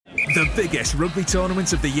The biggest rugby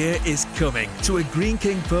tournament of the year is coming to a Greene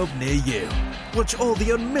King pub near you. Watch all the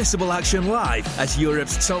unmissable action live as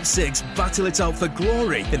Europe's top six battle it out for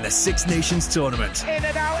glory in the Six Nations tournament. In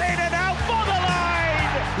and out, for the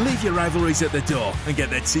line! Leave your rivalries at the door and get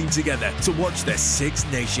their team together to watch the Six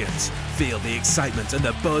Nations. Feel the excitement and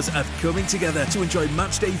the buzz of coming together to enjoy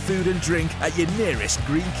matchday food and drink at your nearest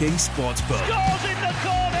Greene King sports pub. Scores in the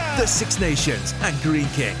corner! The Six Nations and Greene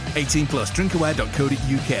King. 18 plus.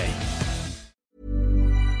 Drinkaware.co.uk.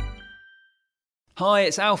 Hi,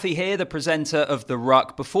 it's Alfie here, the presenter of The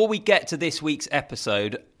Ruck. Before we get to this week's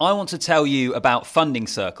episode, I want to tell you about Funding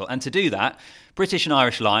Circle. And to do that, British and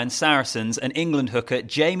Irish Lions, Saracens and England hooker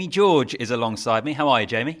Jamie George is alongside me. How are you,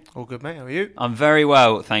 Jamie? All good, mate. How are you? I'm very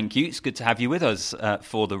well, thank you. It's good to have you with us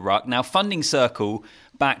for The Ruck. Now, Funding Circle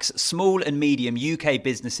backs small and medium UK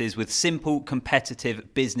businesses with simple,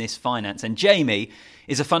 competitive business finance. And Jamie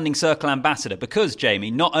is a Funding Circle ambassador because,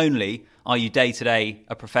 Jamie, not only are you day-to-day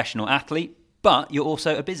a professional athlete, but you're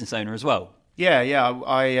also a business owner as well. Yeah.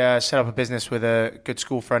 I set up a business with a good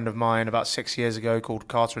school friend of mine about 6 years ago called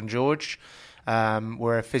Carter and George.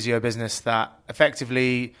 We're a physio business that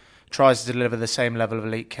effectively tries to deliver the same level of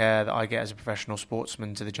elite care that I get as a professional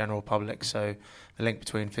sportsman to the general public. So the link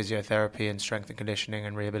between physiotherapy and strength and conditioning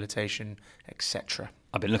and rehabilitation, etc.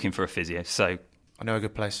 I've been looking for a physio, so I know a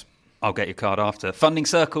good place. I'll get your card after. Funding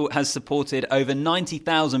Circle has supported over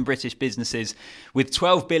 90,000 British businesses with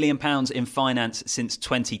 £12 billion in finance since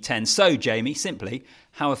 2010. So, Jamie, simply,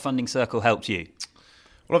 how have Funding Circle helped you?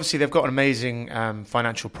 Well, obviously, they've got an amazing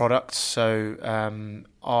financial product. So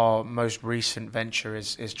our most recent venture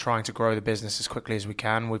is trying to grow the business as quickly as we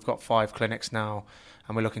can. We've got 5 clinics now,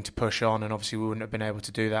 and we're looking to push on. And obviously, we wouldn't have been able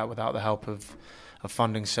to do that without the help of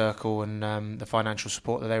Funding Circle and the financial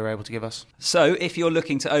support that they were able to give us. So if you're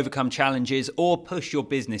looking to overcome challenges or push your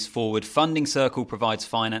business forward, Funding Circle provides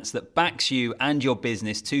finance that backs you and your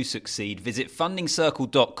business to succeed. Visit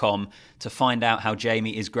fundingcircle.com to find out how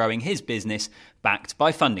Jamie is growing his business backed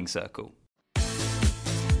by Funding Circle.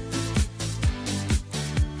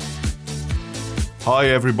 Hi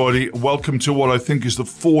everybody, welcome to what I think is the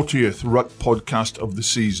 40th Ruck podcast of the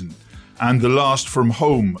season. And the last from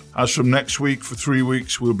home, as from next week for 3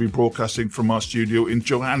 weeks, we'll be broadcasting from our studio in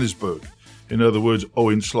Johannesburg. In other words,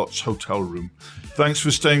 Owen Slott's hotel room. Thanks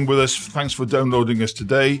for staying with us. Thanks for downloading us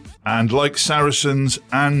today. And like Saracens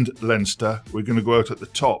and Leinster, we're going to go out at the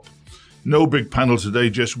top. No big panel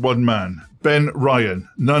today, just one man. Ben Ryan,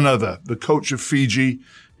 none other, the coach of Fiji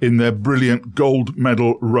in their brilliant gold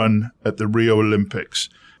medal run at the Rio Olympics.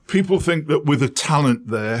 People think that with the talent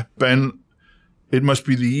there, Ben, it must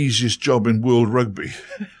be the easiest job in world rugby.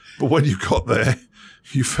 But when you got there,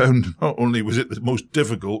 you found not only was it the most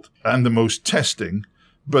difficult and the most testing,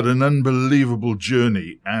 but an unbelievable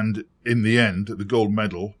journey. And in the end, the gold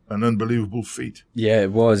medal, an unbelievable feat. Yeah,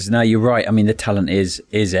 it was. No, you're right. I mean, the talent is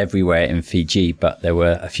everywhere in Fiji, but there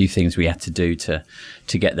were a few things we had to do to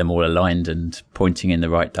get them all aligned and pointing in the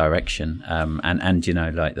right direction. And you know,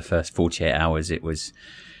 like the first 48 hours, it was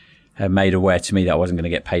made aware to me that I wasn't going to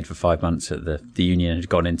get paid for 5 months. That the union had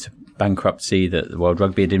gone into bankruptcy, that the World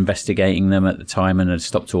Rugby had investigating them at the time and had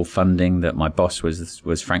stopped all funding, that my boss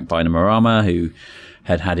was Frank Bainimarama, who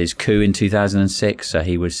had his coup in 2006, so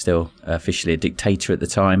he was still officially a dictator at the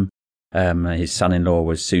time. His son-in-law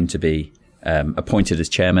was soon to be appointed as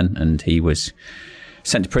chairman, and he was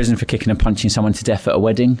sent to prison for kicking and punching someone to death at a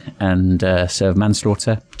wedding and served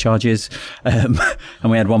manslaughter charges. And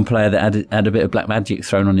we had one player that had a bit of black magic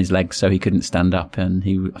thrown on his leg so he couldn't stand up, and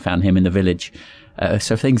he found him in the village.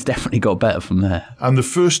 So things definitely got better from there. And I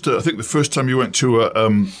think the first time you went to a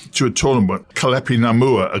tournament, Kalepi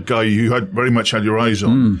Namua, a guy you had very much had your eyes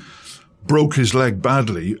on, broke his leg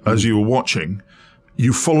badly as you were watching.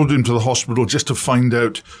 You followed him to the hospital just to find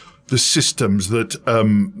out the systems that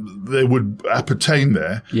they would appertain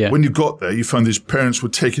there. Yeah. When you got there, you found his parents were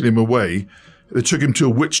taking him away. They took him to a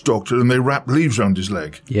witch doctor and they wrapped leaves around his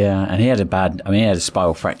leg. Yeah, and he had a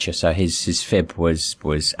spiral fracture, so his fib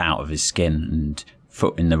was out of his skin and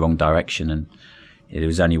foot in the wrong direction, and there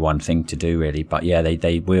was only one thing to do really. But yeah, they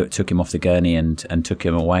took him off the gurney and took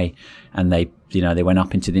him away, and they went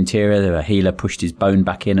up into the interior. The healer pushed his bone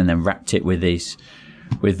back in and then wrapped it with these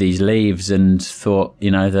leaves, and thought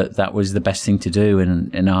that was the best thing to do.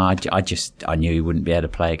 And I knew he wouldn't be able to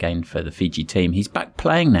play again for the Fiji team. He's back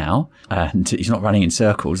playing now, and he's not running in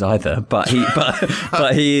circles either. But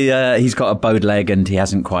he's got a bowed leg, and he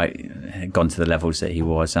hasn't quite gone to the levels that he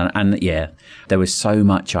was. And yeah, there was so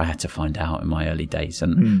much I had to find out in my early days,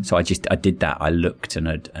 and so I did that. I looked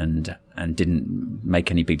and didn't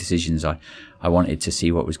make any big decisions. I wanted to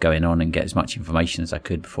see what was going on and get as much information as I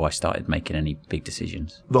could before I started making any big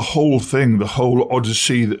decisions. The whole thing, the whole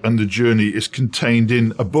odyssey and the journey is contained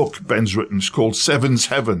in a book Ben's written. It's called Sevens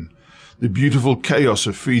Heaven, The Beautiful Chaos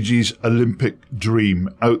of Fiji's Olympic Dream,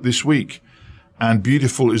 out this week. And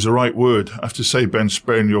beautiful is the right word. I have to say, Ben,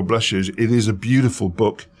 sparing your blushes, it is a beautiful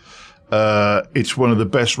book. It's one of the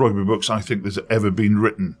best rugby books I think there's ever been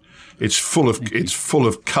written. It's full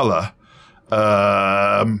of colour.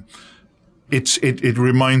 It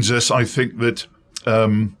reminds us, I think, that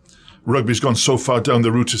rugby's gone so far down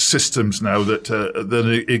the route of systems now that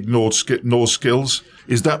it ignores skills.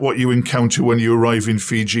 Is that what you encounter when you arrive in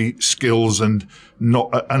Fiji? Skills and not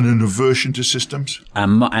an aversion to systems?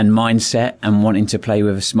 And mindset, and wanting to play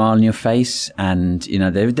with a smile on your face. And,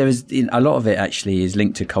 there is a lot of it actually is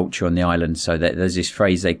linked to culture on the island. So there's this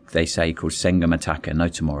phrase they say called Senga Mataka, no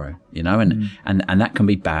tomorrow, and that can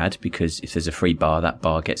be bad because if there's a free bar, that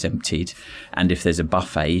bar gets emptied. And if there's a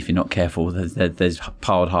buffet, if you're not careful, there's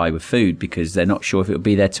piled high with food because they're not sure if it'll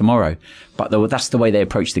be there tomorrow. But that's the way they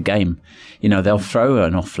approach the game. They'll throw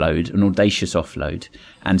an offload, an audacious offload,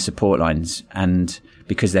 and support lines, and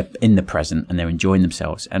because they're in the present and they're enjoying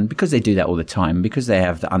themselves, and because they do that all the time, because they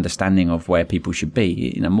have the understanding of where people should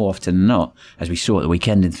be, more often than not, as we saw at the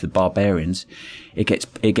weekend into the Barbarians,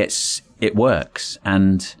 it works.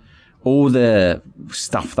 And all the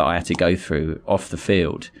stuff that I had to go through off the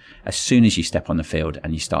field, as soon as you step on the field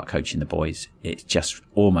and you start coaching the boys, it's just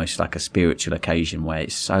almost like a spiritual occasion where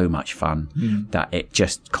it's so much fun that it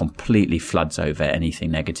just completely floods over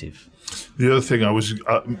anything negative. The other thing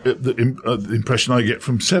the impression I get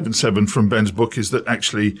from 7-7 from Ben's book is that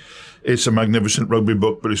actually it's a magnificent rugby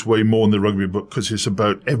book, but it's way more than the rugby book because it's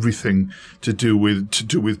about everything to do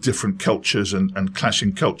with different cultures and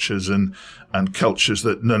clashing cultures and cultures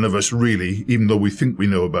that none of us really, even though we think we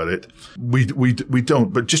know about it, we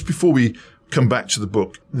don't. But just before we come back to the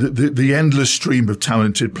book, the endless stream of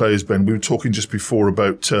talented players, Ben. We were talking just before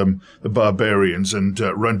about the Barbarians and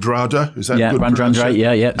Randrada. Is that good? Randrada,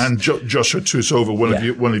 yeah. And Joshua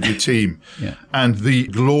Tuisova, one of your team. Yeah. And the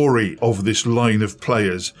glory of this line of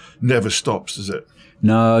players never stops, does it?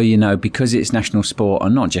 No, because it's national sport,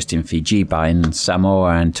 and not just in Fiji, but in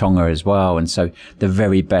Samoa and Tonga as well. And so the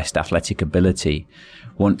very best athletic ability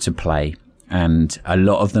want to play. And a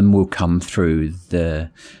lot of them will come through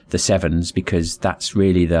the sevens because that's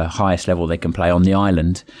really the highest level they can play on the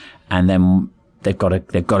island. And then they've got to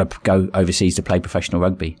go overseas to play professional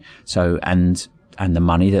rugby. So, and the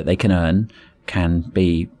money that they can earn can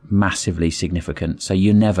be massively significant. So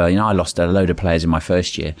I lost a load of players in my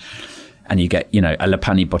first year. And you get, a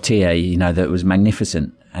Lapani Botia, that was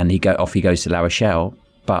magnificent. And he goes to La Rochelle,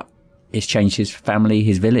 but it's changed his family,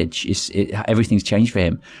 his village. Everything's changed for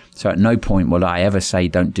him. So at no point will I ever say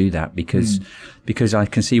don't do that because I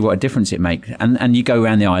can see what a difference it makes. And you go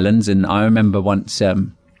around the islands, and I remember once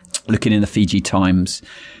looking in the Fiji Times,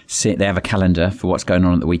 they have a calendar for what's going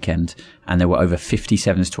on at the weekend, and there were over 50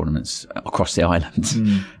 sevens tournaments across the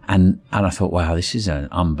island. And I thought, wow, this is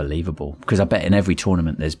unbelievable, because I bet in every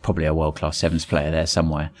tournament there's probably a world-class sevens player there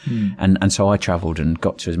somewhere. And so I travelled and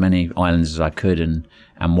got to as many islands as I could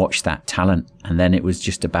and watched that talent. And then it was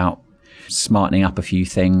just about smartening up a few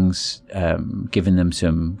things, giving them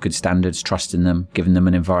some good standards, trusting them, giving them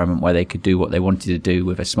an environment where they could do what they wanted to do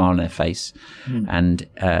with a smile on their face.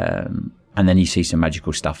 And then you see some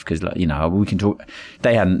magical stuff because, we can talk.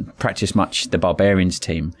 They hadn't practiced much, the Barbarians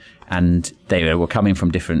team, and they were coming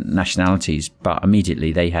from different nationalities, but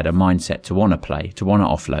immediately they had a mindset to want to play, to want to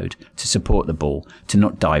offload, to support the ball, to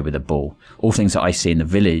not die with the ball. All things that I see in the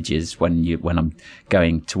village is when I'm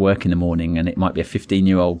going to work in the morning, and it might be a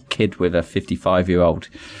 15-year-old kid with a 55-year-old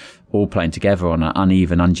all playing together on an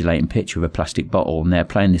uneven, undulating pitch with a plastic bottle, and they're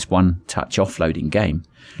playing this one-touch offloading game.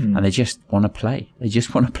 And they just want to play. They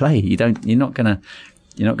just want to play. You're not going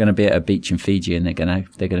to be at a beach in Fiji and they're going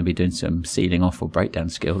to be doing some sealing off or breakdown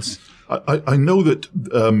skills. I know that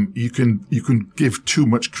you can give too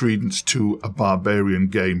much credence to a Barbarian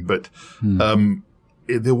game, but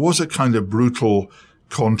there was a kind of brutal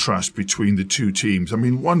contrast between the two teams. I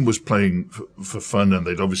mean, one was playing for fun, and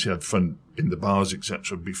they'd obviously had fun in the bars,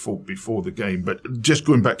 etc. before the game. But just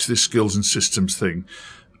going back to this skills and systems thing.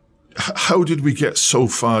 How did we get so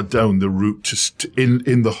far down the route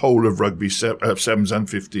in the whole of rugby, sevens and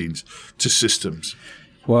 15s, to systems?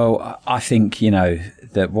 Well, I think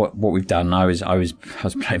that what we've done. I was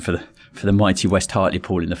playing for for the mighty West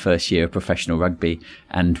Hartlepool in the first year of professional rugby,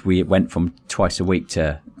 and we went from twice a week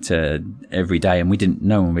to every day, and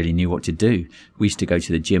no one really knew what to do. We used to go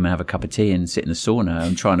to the gym and have a cup of tea and sit in the sauna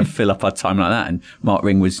and trying to fill up our time like that. And Mark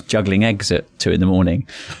Ring was juggling eggs at 2 a.m.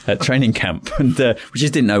 at training camp, and we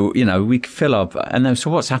just didn't know. We could fill up. And so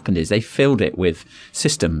what's happened is they filled it with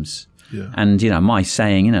systems. Yeah. And, my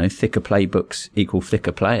saying, thicker playbooks equal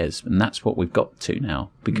thicker players. And that's what we've got to now,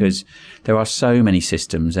 because there are so many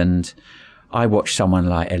systems. And I watched someone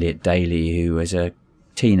like Elliot Daly, who as a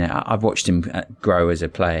teenager, I've watched him grow as a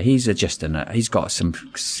player. He's got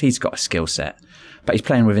a skill set, but he's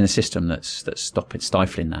playing within a system that's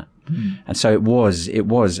stifling that. And so it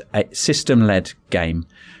was a system-led game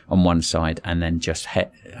on one side, and then just I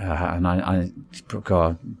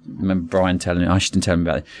remember Brian Ashton telling me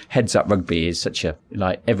about it. Heads up rugby is such a,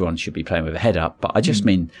 like, everyone should be playing with a head up, but I just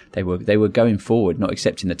mean they were going forward, not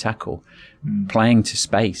accepting the tackle, playing to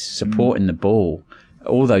space, supporting the ball,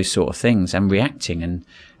 all those sort of things, and reacting.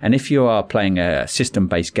 And if you are playing a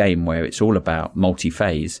system-based game where it's all about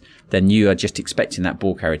multi-phase, then you are just expecting that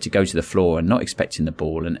ball carrier to go to the floor and not expecting the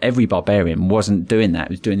ball. And every Barbarian wasn't doing that;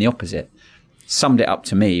 it was doing the opposite. Summed it up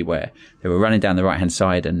to me where they were running down the right-hand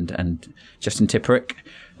side, and Justin Tipperick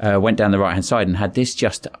went down the right-hand side and had this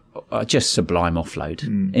just sublime offload.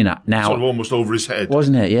 Now sort of almost over his head,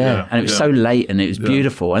 wasn't it? Yeah. And it was so late, and it was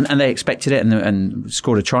beautiful, and they expected it and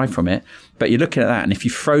scored a try from it. But you're looking at that, and if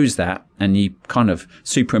you froze that and you kind of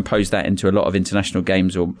superimpose that into a lot of international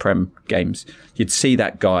games or Prem games, you'd see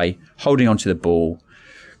that guy holding onto the ball,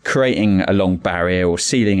 creating a long barrier or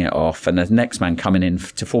sealing it off, and the next man coming in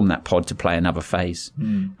to form that pod to play another phase.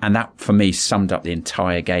 And that, for me, summed up the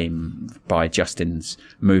entire game by Justin's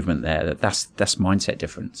movement there. That's mindset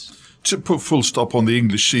difference. To put full stop on the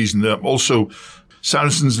English season, also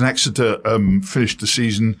Saracens and Exeter finished the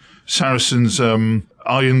season. Saracens,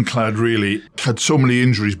 ironclad, really, had so many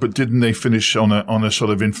injuries, but didn't they finish on a sort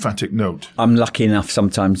of emphatic note? I'm lucky enough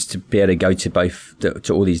sometimes to be able to go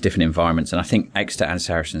to all these different environments, and I think Exeter and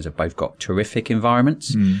Saracens have both got terrific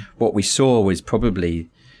environments. What we saw was probably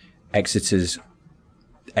Exeter's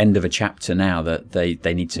end of a chapter now, that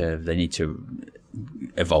they need to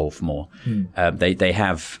evolve more. They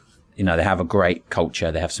have a great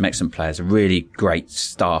culture, they have some excellent players, a really great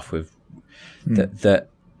staff with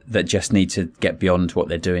that just need to get beyond what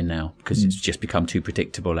they're doing now, because it's just become too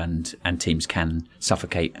predictable, and teams can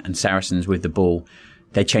suffocate. And Saracens, with the ball,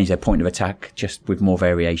 they change their point of attack just with more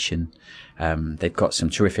variation. They've got some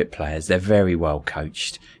terrific players. They're very well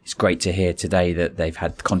coached. It's great to hear today that they've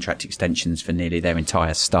had contract extensions for nearly their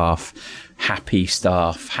entire staff. Happy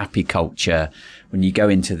staff, happy culture. When you go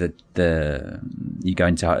into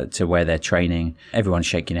to where they're training, everyone's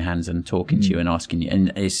shaking their hands and talking to you and asking you,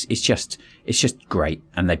 and it's just great.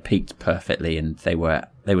 And they peaked perfectly, and they were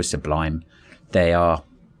sublime. They are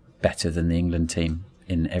better than the England team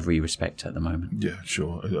in every respect at the moment. Yeah,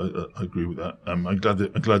 sure. I agree with that. I'm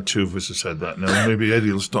glad two of us have said that now. Maybe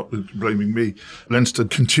Eddie will stop blaming me. Leinster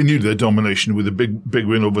continued their domination with a big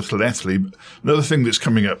win over Llanelli. Another thing that's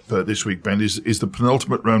coming up this week, Ben, is the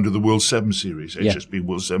penultimate round of the World 7 Series, HSB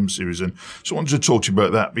World 7 Series. And so I wanted to talk to you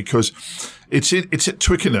about that, because it's at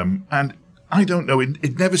Twickenham, and I don't know.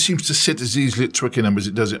 It never seems to sit as easily at Twickenham as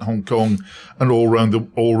it does at Hong Kong and all around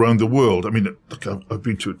the world. I mean, look, I've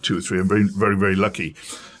been to 2 or 3. I'm very, very, very lucky.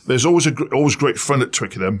 There's always great fun at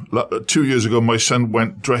Twickenham. 2 years ago, my son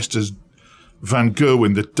went dressed as Van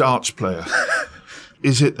Gerwen, the darts player.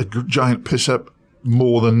 Is it a giant piss up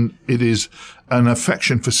more than it is an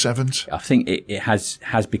affection for sevens? I think it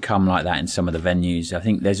has become like that in some of the venues. I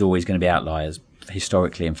think there's always going to be outliers.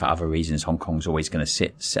 Historically, and for other reasons, Hong Kong's always going to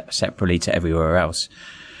sit separately to everywhere else.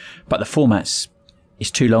 But the format's is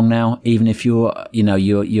too long now. Even if you're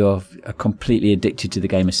completely addicted to the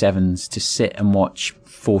game of sevens, to sit and watch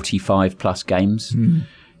 45 plus games,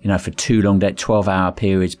 for too long, 12-hour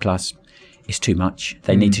periods plus, is too much.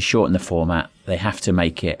 They need to shorten the format. They have to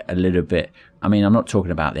make it a little bit. I mean, I'm not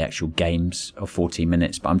talking about the actual games of 14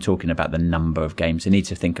 minutes, but I'm talking about the number of games. They need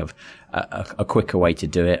to think of a quicker way to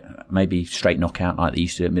do it. Maybe straight knockout like they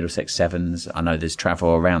used to do at Middlesex Sevens. I know there's travel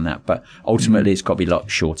around that, but ultimately it's got to be a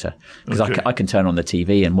lot shorter. Because I can turn on the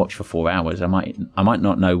TV and watch for 4 hours. I might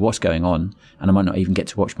not know what's going on, and I might not even get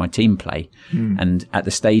to watch my team play. And at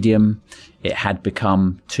the stadium, it had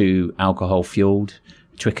become too alcohol fueled.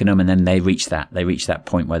 Twickenham, and then they reached that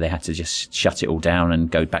point where they had to just shut it all down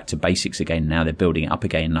and go back to basics again. Now they're building it up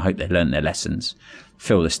again, and I hope they learned their lessons,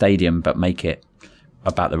 fill the stadium, but make it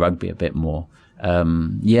about the rugby a bit more.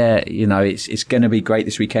 It's going to be great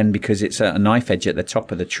this weekend because it's a knife edge at the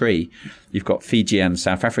top of the tree. You've got Fiji and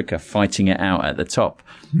South Africa fighting it out at the top.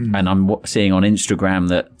 And I'm seeing on Instagram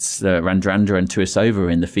that Radradra and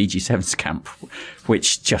Tuisova in the Fiji Sevens camp,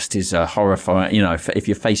 which just is a horrifying, if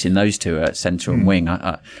you're facing those two at centre and wing,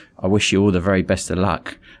 I wish you all the very best of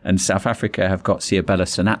luck. And South Africa have got Siabela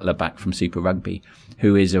Senatla back from Super Rugby,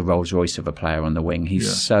 who is a Rolls Royce of a player on the wing. He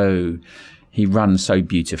runs so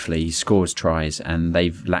beautifully, he scores tries, and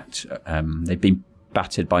they've been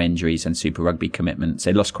battered by injuries and Super Rugby commitments.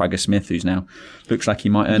 They lost Quagga Smith, who's now looks like he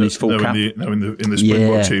might earn his full cap. In the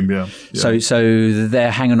Springbok team, yeah. So they're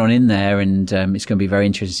hanging on in there, and it's going to be very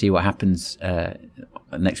interesting to see what happens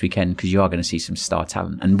next weekend, because you are going to see some star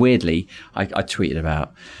talent. And weirdly, I tweeted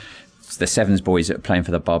about the Sevens boys that are playing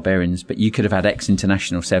for the Barbarians, but you could have had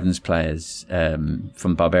ex-international Sevens players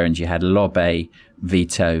from Barbarians. You had Lobe,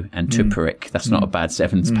 Vito and Tuparik. That's not a bad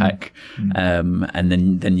Sevens pack.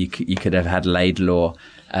 And then you could have had Laidlaw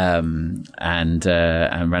and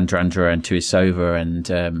Radradra and Tuisova and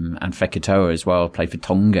Fekitoa as well, played for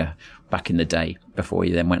Tonga back in the day before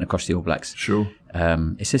he then went across the All Blacks. Sure.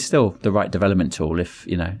 It's just still the right development tool. If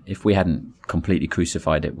we hadn't completely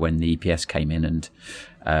crucified it when the EPS came in, and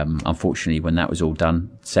unfortunately when that was all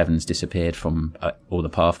done, Sevens disappeared from all the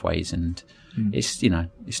pathways, and it's not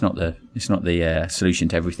the solution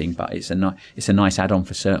to everything, but it's a nice add-on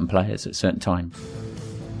for certain players at certain times.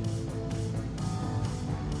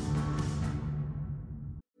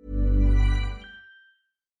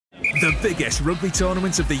 The biggest rugby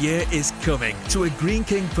tournament of the year is coming to a Green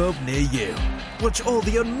King pub near you. Watch all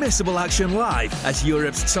the unmissable action live as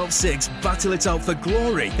Europe's top six battle it out for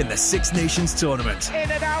glory in the Six Nations tournament. In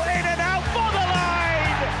and out for the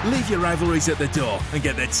line! Leave your rivalries at the door and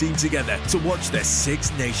get their team together to watch the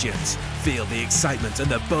Six Nations. Feel the excitement and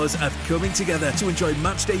the buzz of coming together to enjoy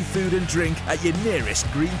matchday food and drink at your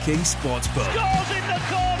nearest Green King sports pub. Scores in the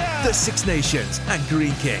corner! The Six Nations and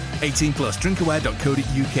Green King. 18+,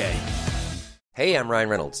 drinkaware.co.uk. Hey, I'm Ryan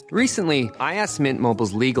Reynolds. Recently, I asked Mint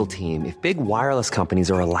Mobile's legal team if big wireless companies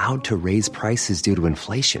are allowed to raise prices due to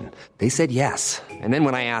inflation. They said yes. And then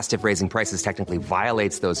when I asked if raising prices technically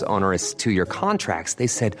violates those onerous 2-year contracts, they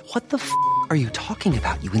said, "What the f*** are you talking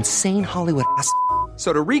about, you insane Hollywood ass?"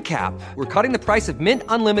 So to recap, we're cutting the price of Mint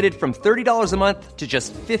Unlimited from $30 a month to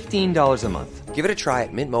just $15 a month. Give it a try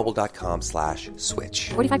at mintmobile.com/switch.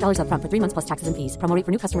 $45 up front for 3 months plus taxes and fees. Promo rate for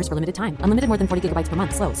new customers for limited time. Unlimited more than 40 gigabytes per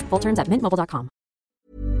month. Slows full terms at mintmobile.com.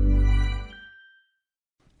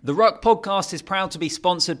 The Ruck podcast is proud to be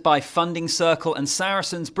sponsored by Funding Circle, and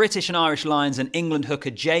Saracens, British and Irish Lions and England hooker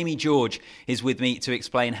Jamie George is with me to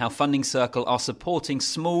explain how Funding Circle are supporting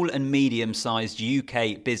small and medium-sized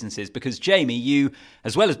UK businesses. Because Jamie, you,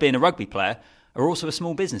 as well as being a rugby player, are also a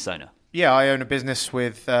small business owner. Yeah, I own a business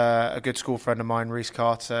with a good school friend of mine, Rhys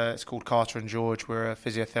Carter. It's called Carter and George. We're a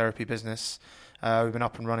physiotherapy business. We've been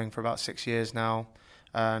up and running for about 6 years now.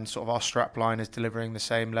 And sort of our strap line is delivering the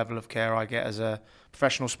same level of care I get as a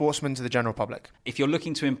professional sportsman to the general public. If you're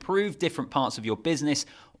looking to improve different parts of your business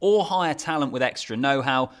or hire talent with extra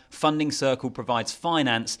know-how, Funding Circle provides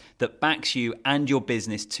finance that backs you and your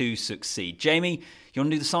business to succeed. Jamie, you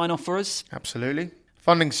want to do the sign-off for us? Absolutely.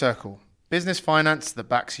 Funding Circle, business finance that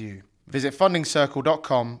backs you. Visit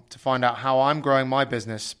fundingcircle.com to find out how I'm growing my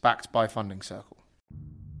business backed by Funding Circle.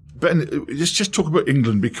 Ben, let's just talk about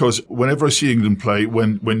England, because whenever I see England play,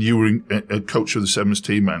 when you were a coach of the Sevens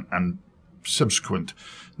team and subsequent,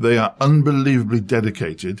 they are unbelievably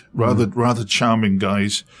dedicated, rather charming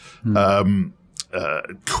guys,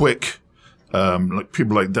 quick, like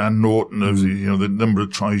people like Dan Norton. The number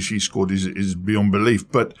of tries he scored is beyond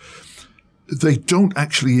belief, but they don't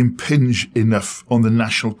actually impinge enough on the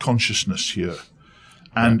national consciousness here.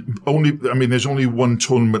 And there's only one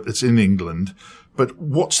tournament that's in England. But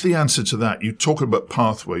what's the answer to that? You talk about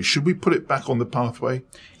pathway. Should we put it back on the pathway?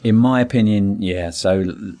 In my opinion, yeah. So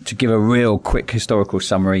to give a real quick historical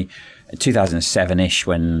summary, 2007-ish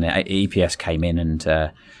when EPS came in,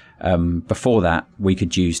 and before that we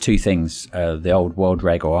could use two things. The old World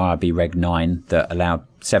Reg or IRB Reg 9 that allowed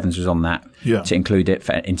Sevens was on that to include it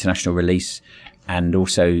for international release. And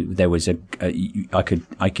also there was I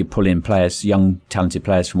could pull in players, young talented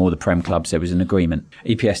players from all the Prem clubs. There was an agreement.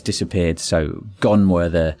 EPS disappeared, so gone were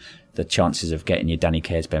the chances of getting your Danny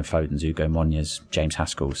Cares, Ben Fodens, Ugo Monias, James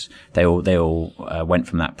Haskells. They all went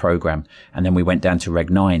from that programme. And then we went down to Reg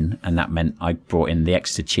 9, and that meant I brought in the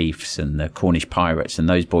Exeter Chiefs and the Cornish Pirates and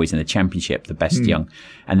those boys in the Championship, the best young.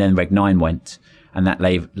 And then Reg 9 went. And that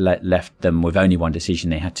left them with only one decision.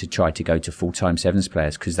 They had to try to go to full-time sevens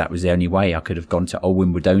players, because that was the only way. I could have gone to old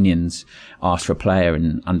Wimbledonians, asked for a player,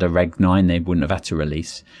 and under Reg 9 they wouldn't have had to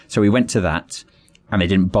release. So we went to that, and they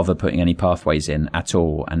didn't bother putting any pathways in at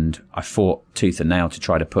all. And I fought tooth and nail to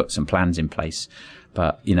try to put some plans in place.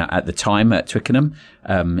 But, at the time at Twickenham,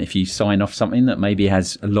 if you sign off something that maybe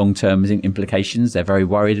has long-term implications, they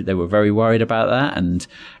were very worried about that, and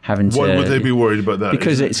having to... Why would they be worried about that?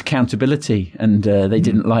 Because it's accountability, and they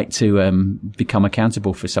didn't like to become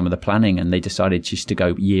accountable for some of the planning, and they decided just to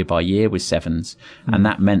go year by year with sevens. And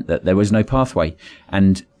that meant that there was no pathway.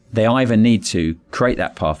 And they either need to create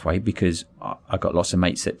that pathway, because I've got lots of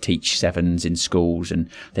mates that teach sevens in schools, and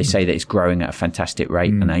they say that it's growing at a fantastic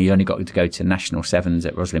rate. And now you only got to go to national sevens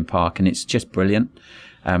at Rosslyn Park, and it's just brilliant.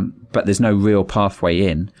 But there's no real pathway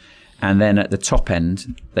in. And then at the top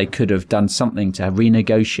end, they could have done something to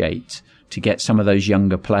renegotiate to get some of those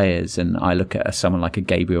younger players. And I look at someone like a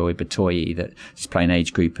Gabriel Ibatoye that is playing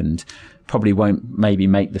age group and probably won't maybe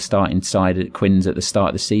make the starting side at Quins at the start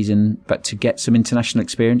of the season, but to get some international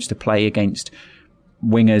experience to play against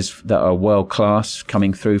wingers that are world class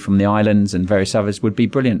coming through from the islands and various others would be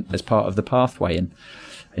brilliant as part of the pathway. And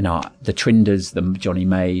the Trinders, the Johnny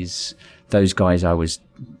Mays, those guys, I was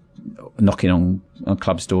knocking on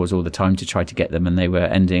clubs' doors all the time to try to get them, and they were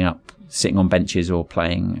ending up sitting on benches or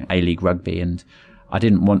playing A-League rugby, and I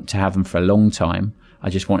didn't want to have them for a long time. I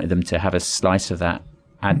just wanted them to have a slice of that,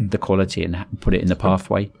 add the quality and put it in the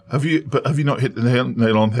pathway. Have you not hit the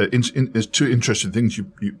nail on here? There's two interesting things you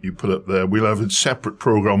put up there. We'll have a separate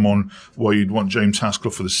programme on why you'd want James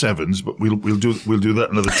Haskell for the sevens, but we'll do that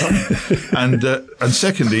another time. And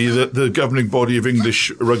secondly, the governing body of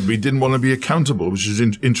English rugby didn't want to be accountable, which is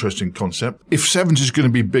an interesting concept. If sevens is going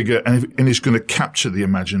to be bigger and it's going to capture the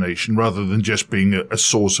imagination rather than just being a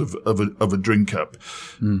source of a drink up,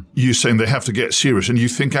 you're saying they have to get serious, and you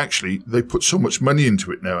think actually they put so much money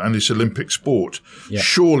into it now, and it's Olympic sport. Yeah.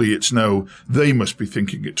 Surely it's now they must be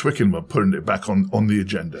thinking at Twickenham of putting it back on the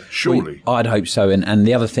agenda. Surely. I'd hope so. And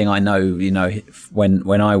the other thing I know,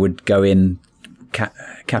 when I would go in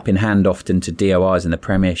cap in hand often to DORs in the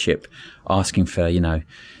Premiership asking for,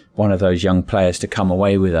 one of those young players to come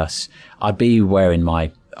away with us, I'd be wearing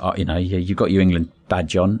my, you've got your England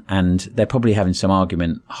badge on, and they're probably having some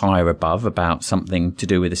argument higher above about something to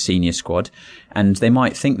do with the senior squad, and they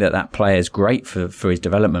might think that player is great for his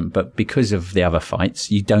development, but because of the other fights,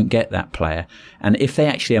 you don't get that player. And if they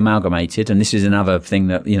actually amalgamated, and this is another thing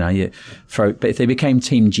that but if they became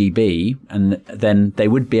Team GB, and then they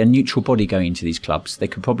would be a neutral body going into these clubs, they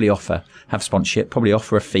could probably have sponsorship, probably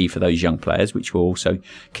offer a fee for those young players, which will also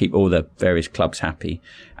keep all the various clubs happy.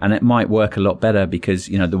 And it might work a lot better, because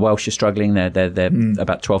the Welsh are struggling. They're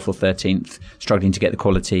about 12th or 13th, struggling to get the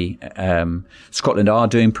quality. Scotland are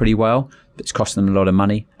doing pretty well, but it's costing them a lot of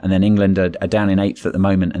money. And then England are down in 8th at the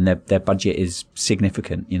moment, and their budget is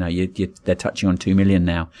significant. They're touching on 2 million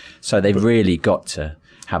now. So they've really got to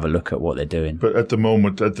have a look at what they're doing. But at the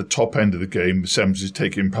moment, at the top end of the game, Sevens is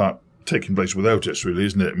taking place without us, really,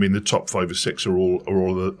 isn't it? I mean, the top 5 or 6 are all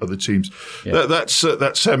the other teams. Yeah. That's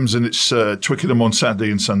Sevens, and it's Twickenham on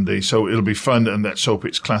Saturday and Sunday, so it'll be fun, and let's hope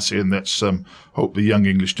it's classy, and let's hope the young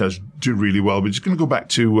English do really well. We're just going to go back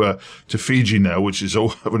to Fiji now, which is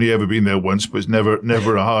I've only ever been there once, but it's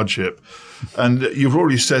never a hardship. And you've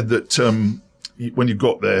already said that when you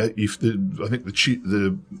got there, I think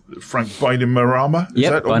the Frank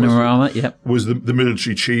Bainimarama, was the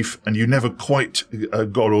military chief, and you never quite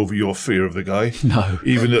got over your fear of the guy. No,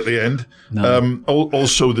 even at the end. No.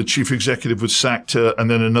 Also, the chief executive was sacked, and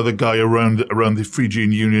then another guy around the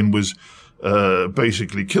Fijian Union was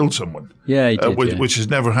basically killed someone. Yeah, he did, which has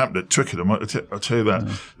never happened at Twickenham. I'll tell you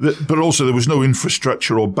that. No. But also, there was no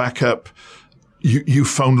infrastructure or backup. You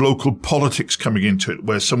found local politics coming into it,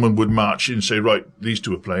 where someone would march in and say, right, these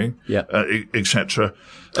two are playing, etc.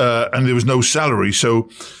 And there was no salary. So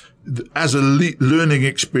as a learning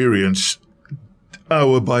experience,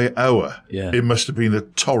 hour by hour, it must have been a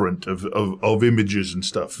torrent of images and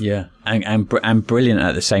stuff. Yeah, and brilliant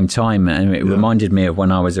at the same time. And it reminded me of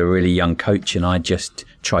when I was a really young coach, and I just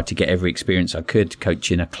tried to get every experience I could,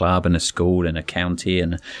 coaching a club and a school and a county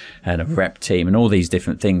and a rep team and all these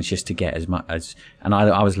different things, just to get as much as. And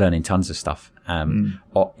I was learning tons of stuff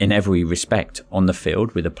in every respect on the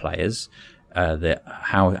field with the players.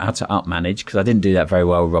 How to up manage, because I didn't do that very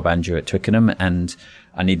well with Rob Andrew at Twickenham, and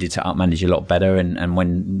I needed to up manage a lot better. And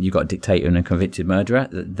when you got a dictator and a convicted murderer,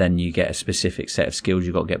 then you get a specific set of skills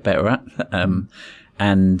you've got to get better at.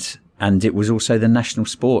 And it was also the national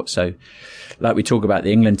sport. So like we talk about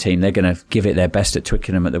the England team, they're going to give it their best at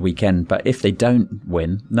Twickenham at the weekend. But if they don't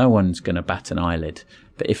win, no one's going to bat an eyelid.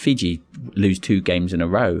 But if Fiji lose 2 games in a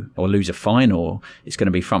row or lose a final, it's going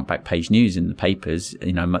to be front back page news in the papers.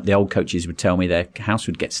 You know, the old coaches would tell me their house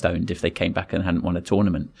would get stoned if they came back and hadn't won a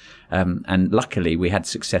tournament. And luckily we had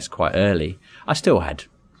success quite early. I still had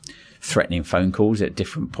threatening phone calls at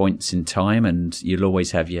different points in time, and you'll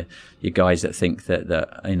always have your guys that think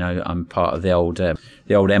that you know, I'm part of the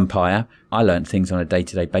old empire. I learned things on a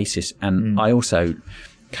day-to-day basis, and I also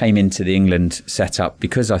came into the England setup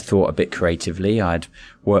because I thought a bit creatively. I'd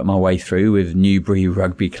worked my way through with Newbury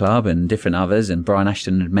Rugby Club and different others, and Brian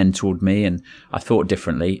Ashton had mentored me, and I thought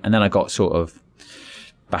differently. And then I got sort of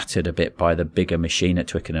battered a bit by the bigger machine at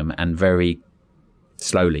Twickenham, and very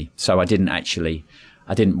slowly. So I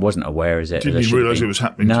wasn't aware as it. Didn't you realise it was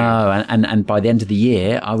happening? No, and by the end of the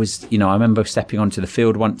year, I was, you know, I remember stepping onto the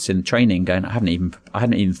field once in training, going, I hadn't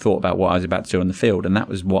even thought about what I was about to do on the field, and that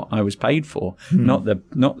was what I was paid for, not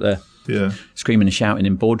the screaming and shouting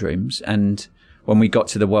in boardrooms. And when we got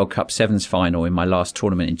to the World Cup Sevens final in my last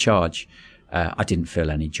tournament in charge, I didn't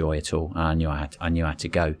feel any joy at all. I knew I had to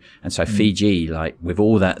go. And so Fiji, like with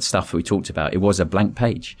all that stuff that we talked about, it was a blank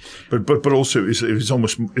page. But also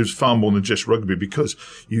it was far more than just rugby, because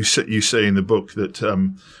you say in the book that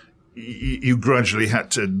you gradually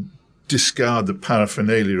had to discard the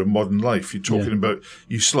paraphernalia of modern life. You're talking about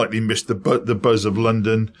you slightly missed the buzz of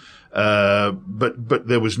London. But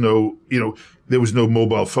there was no, there was no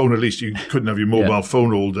mobile phone. At least you couldn't have your mobile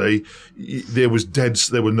phone all day. There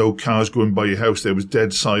were no cars going by your house. There was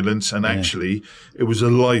dead silence. And actually it was a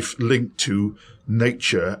life linked to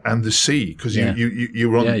nature and the sea, because you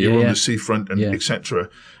were on the seafront and etc.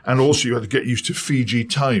 And also you had to get used to Fiji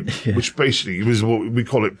time, which basically was what we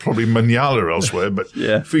call it probably Manala elsewhere, but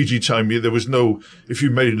Fiji time, there was no, if you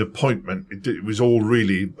made an appointment, it was all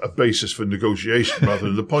really a basis for negotiation rather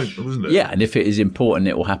than an appointment, wasn't it? Yeah, and if it is important,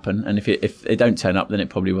 it will happen. And if they don't turn up, then it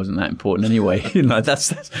probably wasn't that important anyway.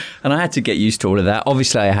 That's and I had to get used to all of that.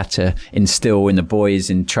 Obviously, I had to instill in the boys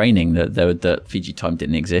in training that Fiji time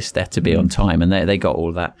didn't exist. They had to be on time, and they got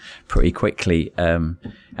all that pretty quickly.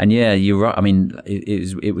 And yeah, you're right. I mean,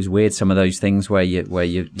 it was weird. Some of those things where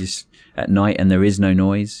you just at night and there is no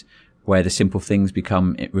noise, where the simple things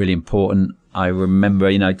become really important. I remember,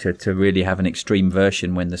 to really have an extreme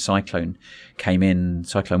version when the cyclone came in.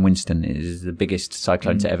 Cyclone Winston is the biggest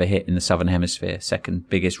cyclone to ever hit in the Southern Hemisphere, second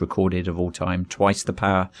biggest recorded of all time, twice the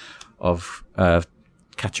power of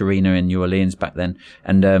Katrina in New Orleans back then.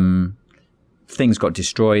 And things got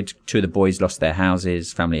destroyed. 2 of the boys lost their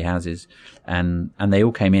houses, family houses, and they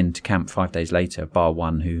all came in to camp 5 days later, bar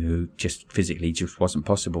one who just physically just wasn't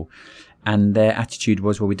possible. And their attitude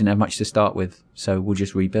was, well, we didn't have much to start with, so we'll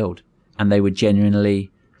just rebuild. And they were genuinely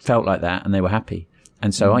felt like that, and they were happy.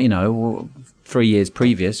 And so, 3 years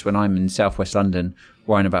previous, when I'm in Southwest London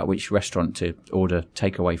worrying about which restaurant to order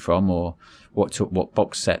takeaway from, or what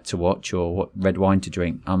box set to watch, or what red wine to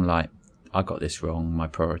drink, I'm like, I got this wrong, my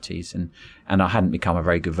priorities, and I hadn't become a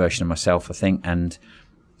very good version of myself, I think. And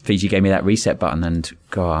Fiji gave me that reset button, and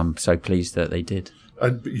God, I'm so pleased that they did.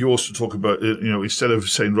 And you also talk about, instead of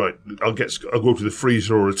saying, right, I'll go to the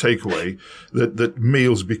freezer or a takeaway, that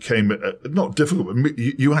meals became not difficult, but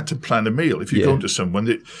you had to plan a meal. If you're going to someone,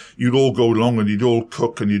 you'd all go along and you'd all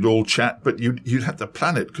cook and you'd all chat, but you'd have to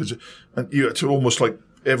plan it, because you had to almost like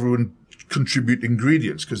everyone contribute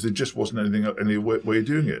ingredients, because there just wasn't any way of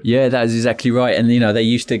doing it. Yeah, that is exactly right. And they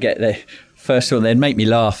used to get first of all, they'd make me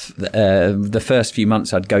laugh. The first few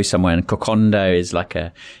months I'd go somewhere, and kokondo is like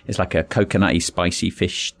a coconutty spicy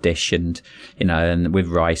fish dish, and and with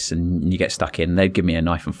rice, and you get stuck in. They'd give me a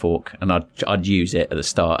knife and fork, and I'd use it at the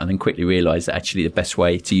start, and then quickly realise that actually the best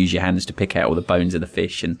way to use your hands to pick out all the bones of the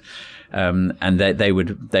fish, and they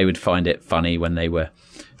would find it funny when they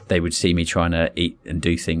would see me trying to eat and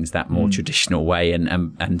do things that more traditional way.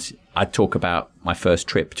 And I'd talk about my first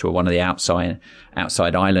trip to one of the outside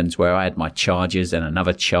islands, where I had my chargers and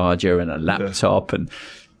another charger and a laptop, and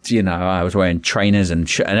I was wearing trainers and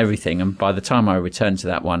everything. And by the time I returned to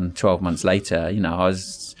that one 12 months later, I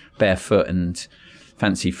was barefoot and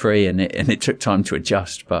fancy free, and it took time to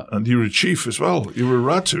adjust. And you were a chief as well. You were a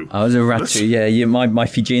Ratu. I was a Ratu. My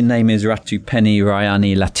Fijian name is Ratu Penny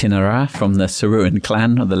Rayani Latinara, from the Saruan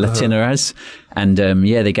clan of the Latinaras. And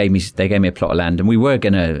they gave me a plot of land, and we were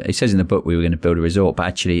gonna. It says in the book we were gonna build a resort, but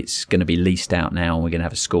actually it's going to be leased out now, and we're going to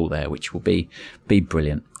have a school there, which will be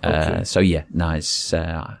brilliant. Okay. It's.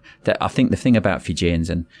 I think the thing about Fijians,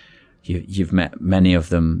 and you've met many of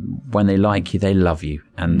them, when they like you, they love you,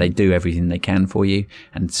 and they do everything they can for you.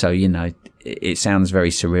 And so, it sounds very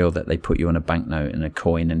surreal that they put you on a banknote and a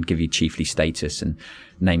coin and give you chiefly status and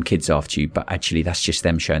name kids after you, but actually that's just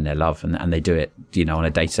them showing their love, and they do it, on a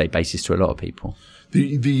day-to-day basis to a lot of people.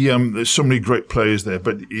 There's so many great players there,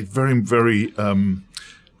 but it's very, very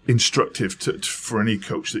instructive for any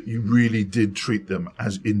coach that you really did treat them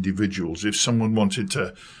as individuals. If someone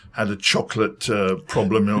had a chocolate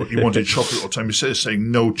problem, he wanted chocolate all the time, instead of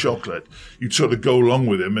saying no chocolate, you'd sort of go along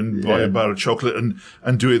with him and buy a bar of chocolate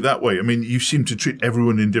and do it that way. I mean, you seem to treat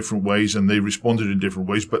everyone in different ways, and they responded in different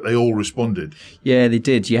ways, but they all responded. Yeah, they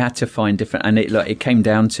did. You had to find different, and it came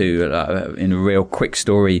down to, in a real quick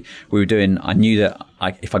story, I knew that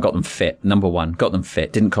if I got them fit, number one,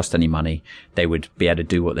 didn't cost any money, they would be able to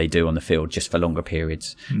do what they do on the field just for longer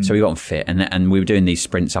periods. So we got them fit, and we were doing these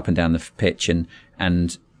sprints up and down the pitch, and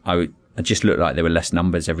I just looked like there were less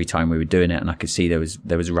numbers every time we were doing it, and I could see there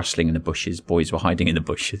was rustling in the bushes. Boys were hiding in the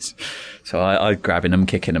bushes. So I was grabbing them,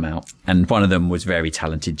 kicking them out. And one of them was very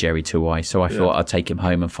talented, Jerry Tuwai. So I thought I'd take him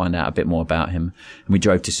home and find out a bit more about him. And we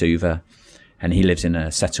drove to Suva, and he lives in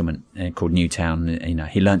a settlement called Newtown.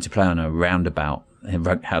 He learned to play on a roundabout,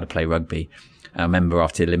 how to play rugby. I remember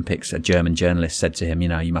after the Olympics, a German journalist said to him,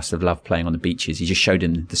 you must have loved playing on the beaches. He just showed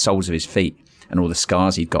him the soles of his feet and all the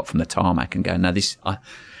scars he'd got from the tarmac, and going,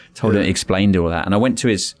 told him, explained all that. And I went to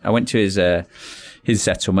his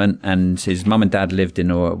settlement, and his mum and dad lived in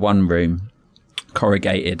one room,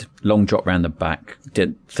 corrugated, long drop round the back.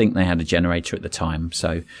 Didn't think they had a generator at the time.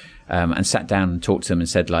 So, and sat down and talked to them and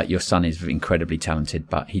said, your son is incredibly talented,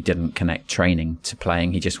 but he didn't connect training to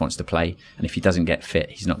playing. He just wants to play. And if he doesn't get fit,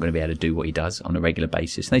 he's not going to be able to do what he does on a regular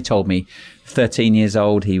basis. And they told me 13 years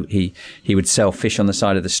old, he would sell fish on the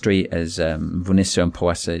side of the street as, Vunissa and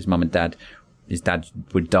Poasa, his mum and dad. His dad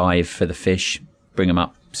would dive for the fish, bring them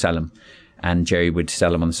up, sell them. And Jerry would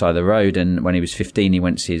sell them on the side of the road. And when he was 15, he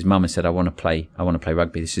went to see his mum and said, I want to play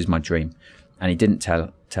rugby. This is my dream. And he didn't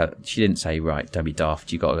she didn't say, right, don't be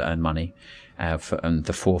daft. You got to earn money. And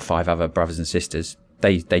the 4 or 5 other brothers and sisters,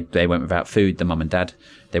 they went without food, the mum and dad.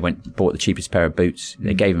 They bought the cheapest pair of boots.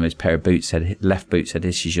 They gave him his pair of boots, left boot said,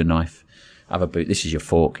 this is your knife. Other boot, this is your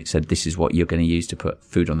fork. It said, this is what you're going to use to put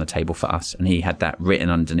food on the table for us. And he had that written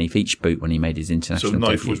underneath each boot when he made his international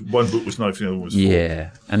debut. So one boot was knife, the other was fork. Yeah.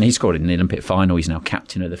 And he scored in the Olympic final. He's now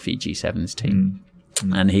captain of the Fiji Sevens team.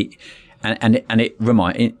 And it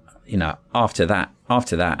reminded, after that,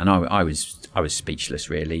 and I was speechless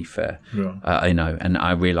really and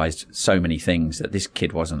I realized so many things, that this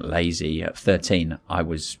kid wasn't lazy. At 13, I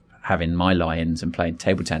was having my lie-ins and playing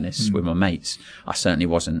table tennis with my mates. I certainly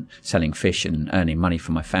wasn't selling fish and earning money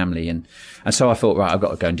for my family. And so I thought, right, I've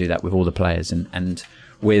got to go and do that with all the players. And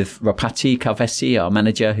with Rapati Kalvesi, our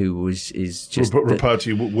manager, who is just...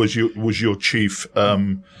 Rapati was your chief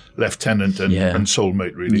lieutenant and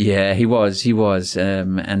soulmate, really. Yeah, he was.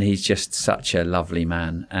 And he's just such a lovely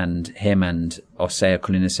man. And him and Osea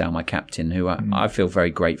Kulinasau, my captain, who I feel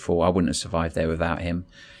very grateful. I wouldn't have survived there without him.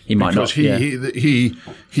 He was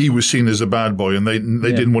seen as a bad boy, and they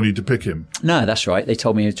didn't want you to pick him. No, that's right. They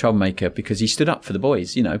told me he was a troublemaker because he stood up for the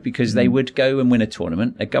boys, because they would go and win a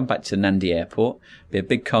tournament. They'd come back to Nandi Airport, be a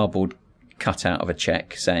big cardboard cutout of a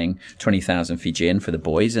cheque saying 20,000 Fijian for the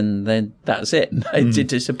boys, and then that's it. They'd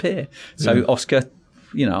disappear. So Oscar,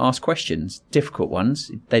 asked questions, difficult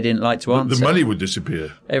ones. They didn't like to answer. The money would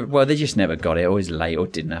disappear. Well, they just never got it. Always late or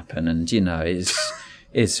didn't happen, and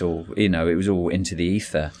it's all, it was all into the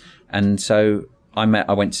ether. And so I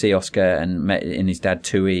went to see Oscar and met his dad,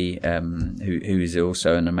 Tui, who is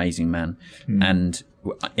also an amazing man, and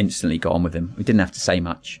instantly got on with him. We didn't have to say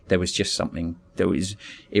much. There was just something. It was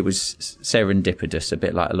serendipitous, a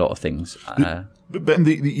bit like a lot of things. But Ben,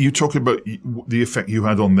 you talk about the effect you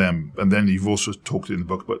had on them, and then you've also talked in the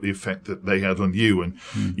book about the effect that they had on you, and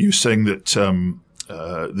you saying that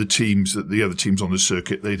the other teams on the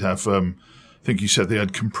circuit, they'd have... I think you said they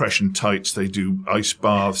had compression tights, they do ice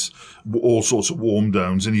baths, all sorts of warm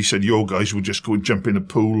downs. And you said your guys would just go and jump in a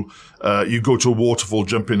pool. You go to a waterfall,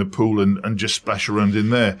 jump in a pool and just splash around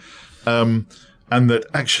in there. And that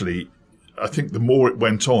actually, I think the more it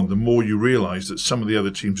went on, the more you realised that some of the other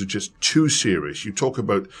teams are just too serious. You talk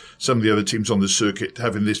about some of the other teams on the circuit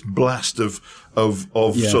having this blast of sort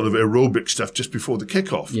of aerobic stuff just before the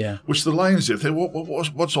kickoff, which the Lions did. They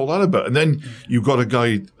what's all that about? And then you got a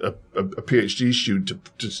guy, a PhD student,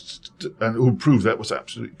 and who proved that was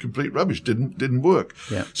absolutely complete rubbish. Didn't work.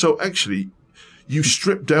 Yeah. So actually, you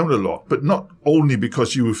stripped down a lot, but not only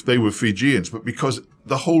because they were Fijians, but because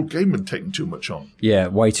the whole game had taken too much on. Yeah,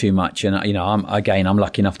 way too much. And, I'm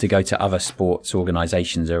lucky enough to go to other sports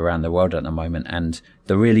organisations around the world at the moment. And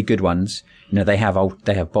the really good ones, they have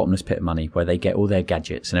bottomless pit money where they get all their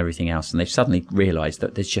gadgets and everything else. And they've suddenly realised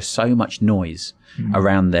that there's just so much noise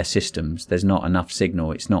around their systems. There's not enough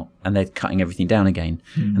signal. And they're cutting everything down again.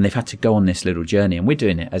 And they've had to go on this little journey. And we're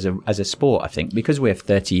doing it as a sport, I think, because we're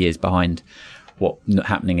 30 years behind what's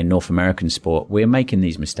happening in North American sport. We're making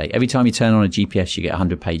these mistakes. Every time you turn on a GPS, you get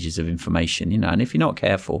 100 pages of information, and if you're not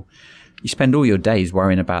careful, you spend all your days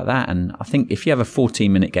worrying about that. And I think if you have a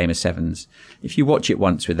 14-minute game of sevens, if you watch it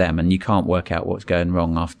once with them and you can't work out what's going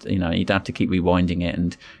wrong after, you don't have to keep rewinding it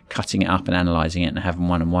and cutting it up and analysing it and having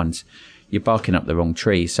one-on-ones, you're barking up the wrong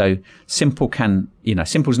tree. So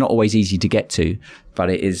simple's not always easy to get to, but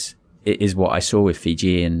it is what I saw with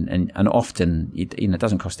Fiji, and often it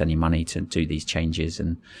doesn't cost any money to do these changes,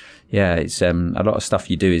 and it's a lot of stuff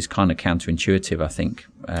you do is kind of counterintuitive, I think.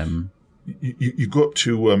 You got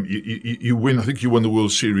to you win. I think you won the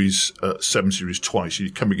World Series 7 Series twice. You're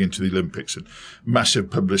coming into the Olympics and massive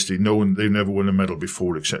publicity. They never won a medal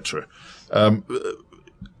before, etc.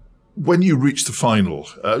 When you reach the final,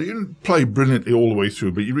 you didn't play brilliantly all the way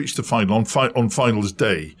through, but you reached the final on finals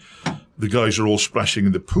day. The guys are all splashing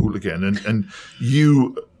in the pool again, and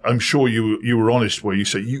you, I'm sure you were honest where you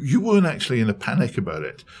say you weren't actually in a panic about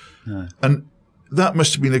it. No. And that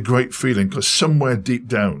must have been a great feeling, because somewhere deep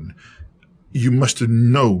down you must have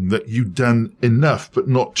known that you'd done enough but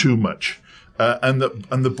not too much, and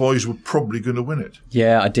the boys were probably going to win it.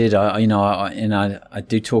 Yeah, I did. I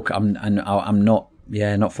do talk. I'm not.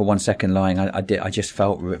 Yeah, not for 1 second lying. I just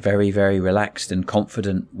felt very, very relaxed and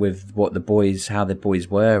confident with how the boys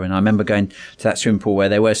were. And I remember going to that swimming pool where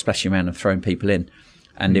they were splashing around and throwing people in.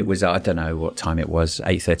 And it was, I don't know what time it was,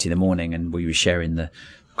 8:30 in the morning. And we were sharing the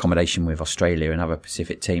accommodation with Australia and other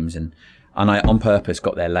Pacific teams. And I, on purpose,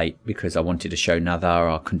 got there late because I wanted to show Nadar,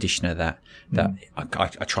 our conditioner, that I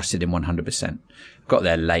trusted him 100%. Got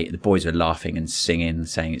there late. The boys were laughing and singing,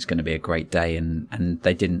 saying it's going to be a great day. And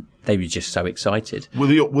they didn't. They were just so excited. Were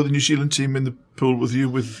the New Zealand team in the pool with you,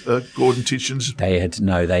 with Gordon Tietjens?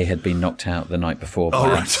 They had been knocked out the night before. Oh,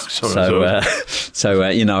 right.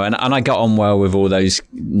 Sorry. And I got on well with all those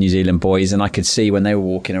New Zealand boys, and I could see when they were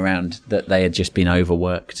walking around that they had just been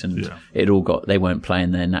overworked, and they weren't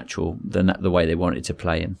playing their natural, the way they wanted to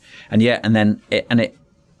play,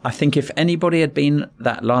 I think if anybody had been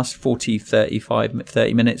that last 30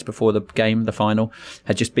 minutes before the game, the final,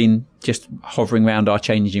 had just been hovering around our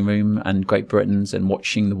changing room and Great Britain's and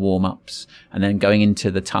watching the warm-ups and then going into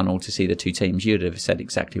the tunnel to see the two teams, you'd have said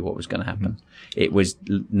exactly what was going to happen. It was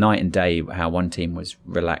night and day how one team was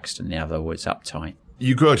relaxed and the other was uptight.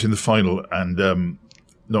 You go out in the final, and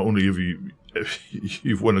not only have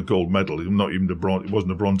you've won a gold medal, not even it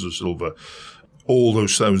wasn't a bronze or silver. All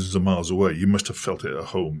those thousands of miles away, you must have felt it at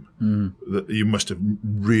home. That you must have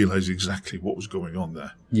realised exactly what was going on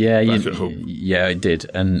there. Back at home. Yeah, it did,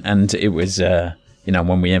 and it was.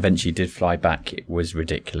 When we eventually did fly back, it was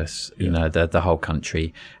ridiculous. Yeah. The whole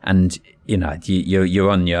country, and you're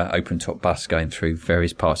on your open top bus going through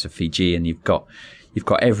various parts of Fiji, and you've got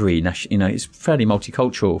every national. It's fairly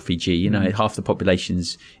multicultural Fiji. Half the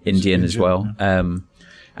population's Indian as well,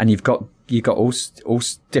 and you've got all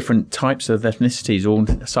different types of ethnicities, all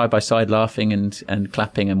side by side, laughing and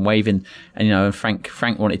clapping and waving. And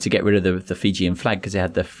Frank wanted to get rid of the Fijian flag because it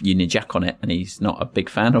had the Union Jack on it, and he's not a big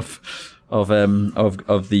fan of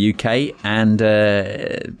the UK. And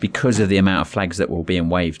because of the amount of flags that were being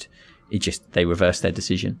waved, they reversed their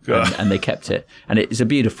decision and they kept it. And it's a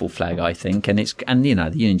beautiful flag, I think. And the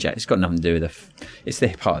Union Jack, it's got nothing to do with it's the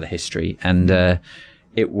part of the history. And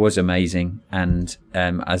it was amazing, and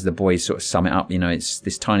as the boys sort of sum it up, it's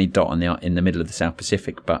this tiny dot in the middle of the South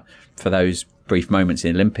Pacific, but for those brief moments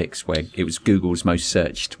in the Olympics where it was Google's most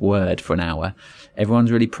searched word for an hour,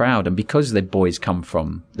 everyone's really proud. And because the boys come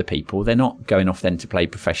from the people, they're not going off then to play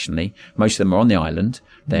professionally. Most of them are on the island.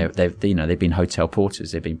 They've been hotel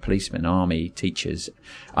porters, they've been policemen, army, teachers,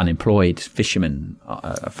 unemployed, fishermen,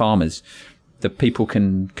 farmers. The people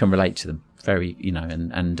can relate to them very,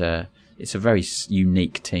 and it's a very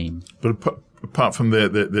unique team. But apart from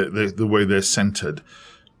the way they're centred,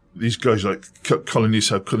 these guys like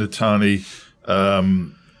Kolonisa, Kunatani,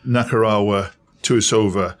 Nakarawa,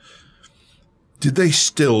 Tuisova, did they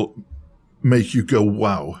still make you go,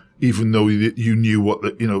 wow, even though you knew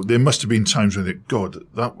there must have been times when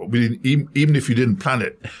even if you didn't plan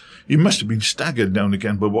it, you must have been staggered now and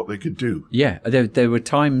again by what they could do. Yeah, there were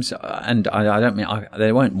times, and I don't mean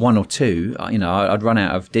there weren't one or two. I'd run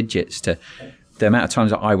out of digits to the amount of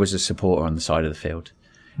times that I was a supporter on the side of the field.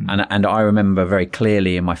 And I remember very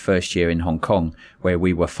clearly in my first year in Hong Kong where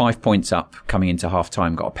we were 5 points up coming into half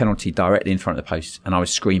time, got a penalty directly in front of the post, and I was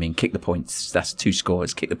screaming, kick the points, that's 2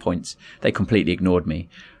 scores, kick the points. They completely ignored me.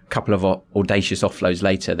 A couple of audacious offloads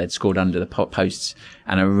later, they'd scored under the posts,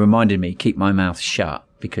 and it reminded me, keep my mouth shut,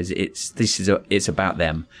 because it's about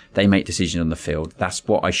them. They make decisions on the field. That's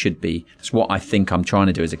what I should be. That's what I think I'm trying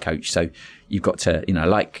to do as a coach. So you've got to,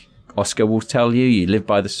 like Oscar will tell you, you live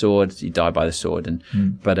by the sword, you die by the sword.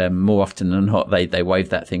 But more often than not, they wave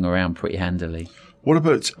that thing around pretty handily. What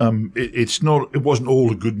about it wasn't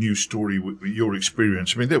all a good news story with your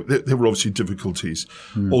experience. I mean, there were obviously difficulties.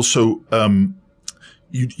 Also,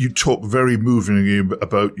 you talk very movingly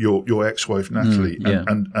about your ex-wife Natalie,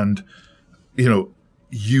 and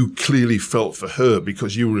you clearly felt for her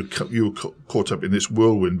because you were caught up in this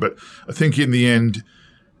whirlwind. But I think in the end,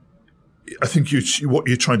 what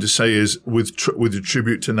you're trying to say is with a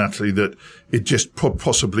tribute to Natalie that it just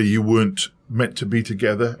possibly you weren't meant to be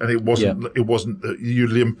together, and it wasn't the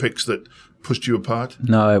Olympics that pushed you apart.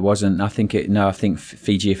 No, it wasn't. I think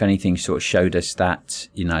Fiji, if anything, sort of showed us that,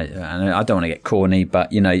 and I don't want to get corny,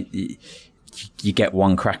 but you get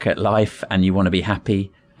one crack at life and you want to be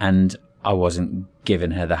happy, and I wasn't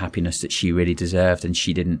giving her the happiness that she really deserved, and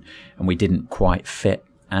she didn't, and we didn't quite fit.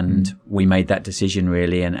 And we made that decision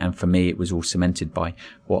really, and for me it was all cemented by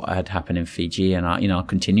what had happened in Fiji, and I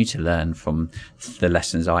continue to learn from the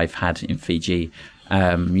lessons I've had in Fiji.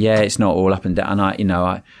 It's not all up and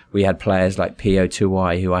down. We had players like Pio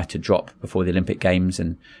Tuwai who I had to drop before the Olympic Games,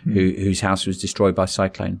 and whose house was destroyed by a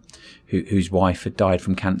cyclone, whose wife had died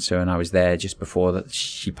from cancer, and I was there just before that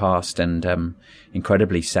she passed, and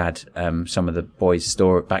incredibly sad. Some of the boys'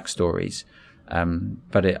 backstories.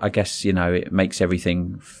 But I guess, it makes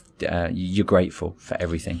everything, you're grateful for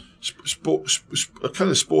everything. A kind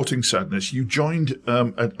of sporting sadness. You joined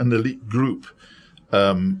an elite group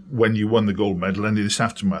when you won the gold medal, and in this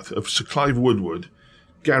aftermath of Sir Clive Woodward,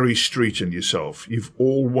 Gary Street and yourself. You've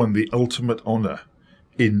all won the ultimate honour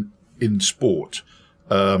in sport.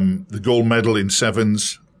 The gold medal in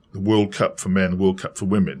sevens, the World Cup for men, the World Cup for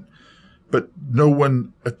women. But no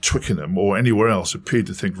one at Twickenham or anywhere else appeared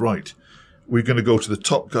to think, right, we're going to go to the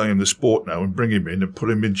top guy in the sport now and bring him in and put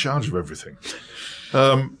him in charge of everything.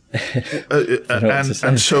 And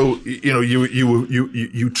so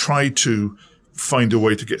you tried to find a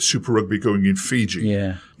way to get Super Rugby going in Fiji.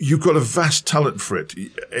 Yeah, you've got a vast talent for it.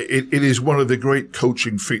 It is one of the great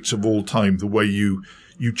coaching feats of all time. The way you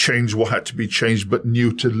changed what had to be changed, but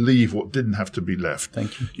knew to leave what didn't have to be left.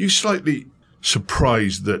 Thank you. You slightly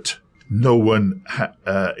surprised that no one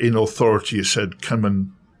in authority has said, "Come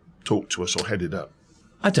and talk to us," or head it up?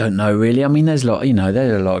 I don't know really. I mean, there's a lot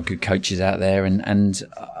of good coaches out there, and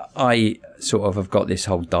I sort of have got this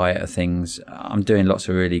whole diet of things. I'm doing lots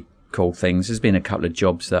of really cool things. There's been a couple of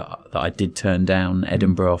jobs that I did turn down.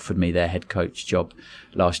 Edinburgh offered me their head coach job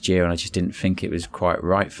last year, and I just didn't think it was quite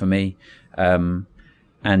right for me.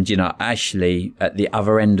 And actually at the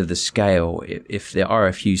other end of the scale, if the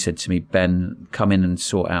RFU said to me, "Ben, come in and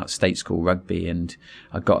sort out state school rugby," and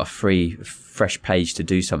I got a free, fresh page to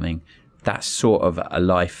do something, that's sort of a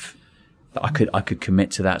life that I could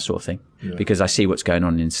commit to, that sort of thing. Yeah. Because I see what's going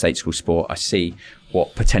on in state school sport. I see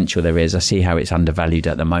what potential there is. I see how it's undervalued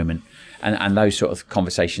at the moment. And those sort of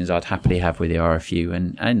conversations I'd happily have with the RFU.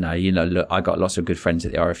 And look, I got lots of good friends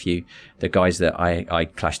at the RFU. The guys that I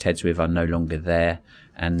clashed heads with are no longer there.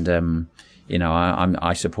 And,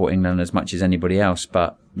 I support England as much as anybody else.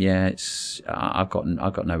 But yeah, I've got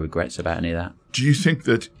no regrets about any of that. Do you think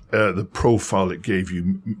that the profile it gave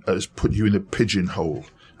you has put you in a pigeonhole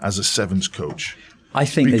as a sevens coach? I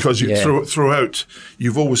think because throughout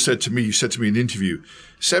you've always said to me, you said to me in an interview,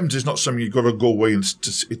 sevens is not something you've got to go away and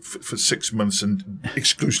for 6 months and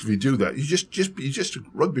exclusively do that. You're just a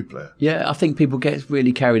rugby player. Yeah, I think people get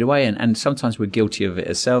really carried away, and sometimes we're guilty of it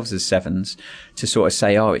ourselves as sevens, to sort of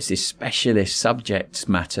say, oh, it's this specialist subject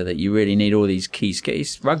matter that you really need all these key skills.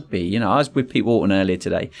 It's rugby. I was with Pete Walton earlier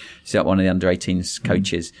today. He's one of the under-18s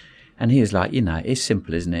coaches. And he was like, it's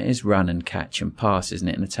simple, isn't it? It's run and catch and pass, isn't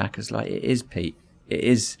it? And attackers, like, it is, Pete. It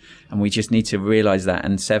is. And we just need to realise that.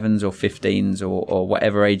 And sevens or 15s or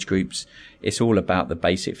whatever age groups, it's all about the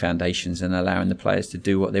basic foundations and allowing the players to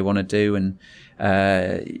do what they want to do. And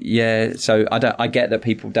so I get that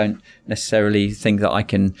people don't necessarily think that I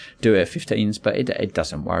can do it at 15s, but it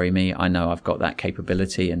doesn't worry me. I know I've got that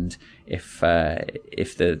capability, and if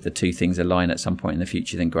the two things align at some point in the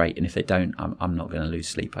future, then great. And if they don't, I'm not going to lose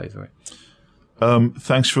sleep over it.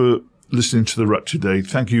 Thanks for listening to The Ruck today.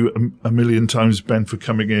 Thank you a million times, Ben, for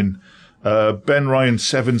coming in Ben Ryan's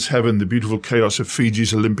Seven's Heaven, The Beautiful Chaos of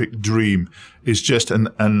Fiji's Olympic Dream is just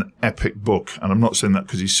an epic book. And I'm not saying that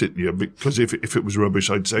because he's sitting here, because if it was rubbish,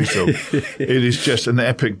 I'd say so. It is just an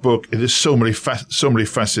epic book. It has so many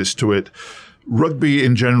facets to it. Rugby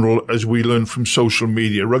in general, as we learn from social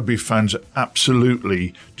media, rugby fans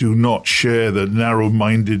absolutely do not share the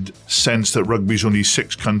narrow-minded sense that rugby's only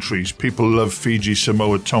 6 countries. People love Fiji,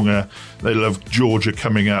 Samoa, Tonga. They love Georgia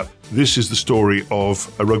coming up. This is the story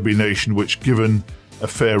of a rugby nation which, given a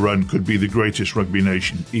fair run, could be the greatest rugby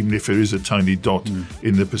nation, even if it is a tiny dot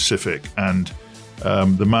in the Pacific. And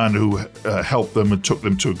the man who helped them and took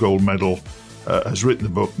them to a gold medal has written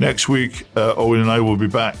the book. Next week, Owen and I will be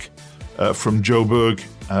back from Joburg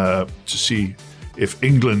to see if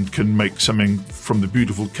England can make something from the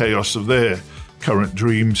beautiful chaos of their current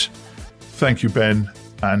dreams. Thank you, Ben,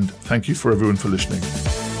 and thank you for everyone for listening.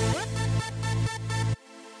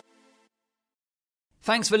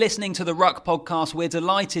 Thanks for listening to the Ruck Podcast. We're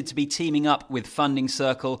delighted to be teaming up with Funding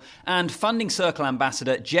Circle, and Funding Circle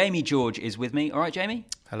Ambassador Jamie George is with me. All right, Jamie?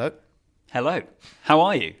 Hello. Hello. How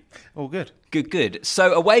are you? All good. Good.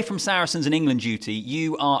 So away from Saracens and England duty,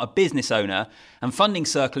 you are a business owner, and Funding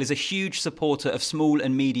Circle is a huge supporter of small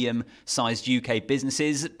and medium-sized UK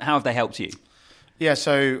businesses. How have they helped you? Yeah,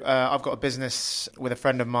 so I've got a business with a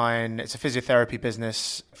friend of mine. It's a physiotherapy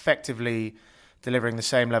business, effectively delivering the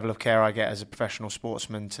same level of care I get as a professional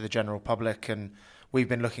sportsman to the general public. And we've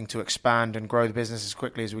been looking to expand and grow the business as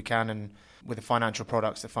quickly as we can. And with the financial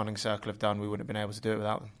products that Funding Circle have done, we wouldn't have been able to do it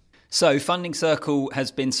without them. So Funding Circle has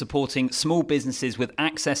been supporting small businesses with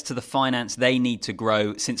access to the finance they need to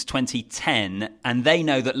grow since 2010. And they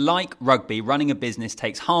know that, like rugby, running a business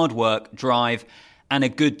takes hard work, drive, and a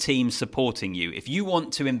good team supporting you. If you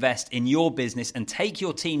want to invest in your business and take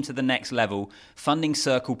your team to the next level, Funding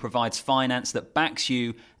Circle provides finance that backs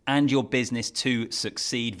you and your business to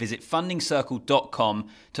succeed. Visit fundingcircle.com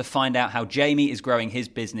to find out how Jamie is growing his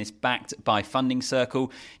business backed by Funding Circle.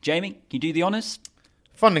 Jamie, can you do the honours?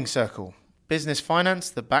 Funding Circle, business finance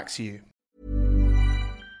that backs you.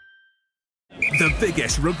 The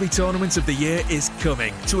biggest rugby tournament of the year is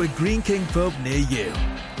coming to a Green King pub near you.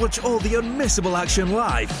 Watch all the unmissable action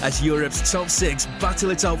live as Europe's top 6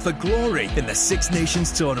 battle it out for glory in the Six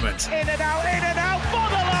Nations tournament. In and out for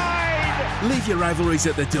the line! Leave your rivalries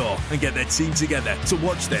at the door and get their team together to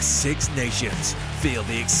watch the Six Nations. Feel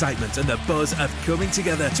the excitement and the buzz of coming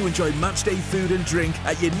together to enjoy matchday food and drink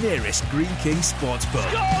at your nearest Green King sports pub.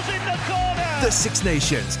 Scores in the corner! The Six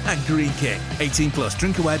Nations and Green King. 18+,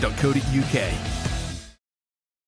 drinkaware.co.uk.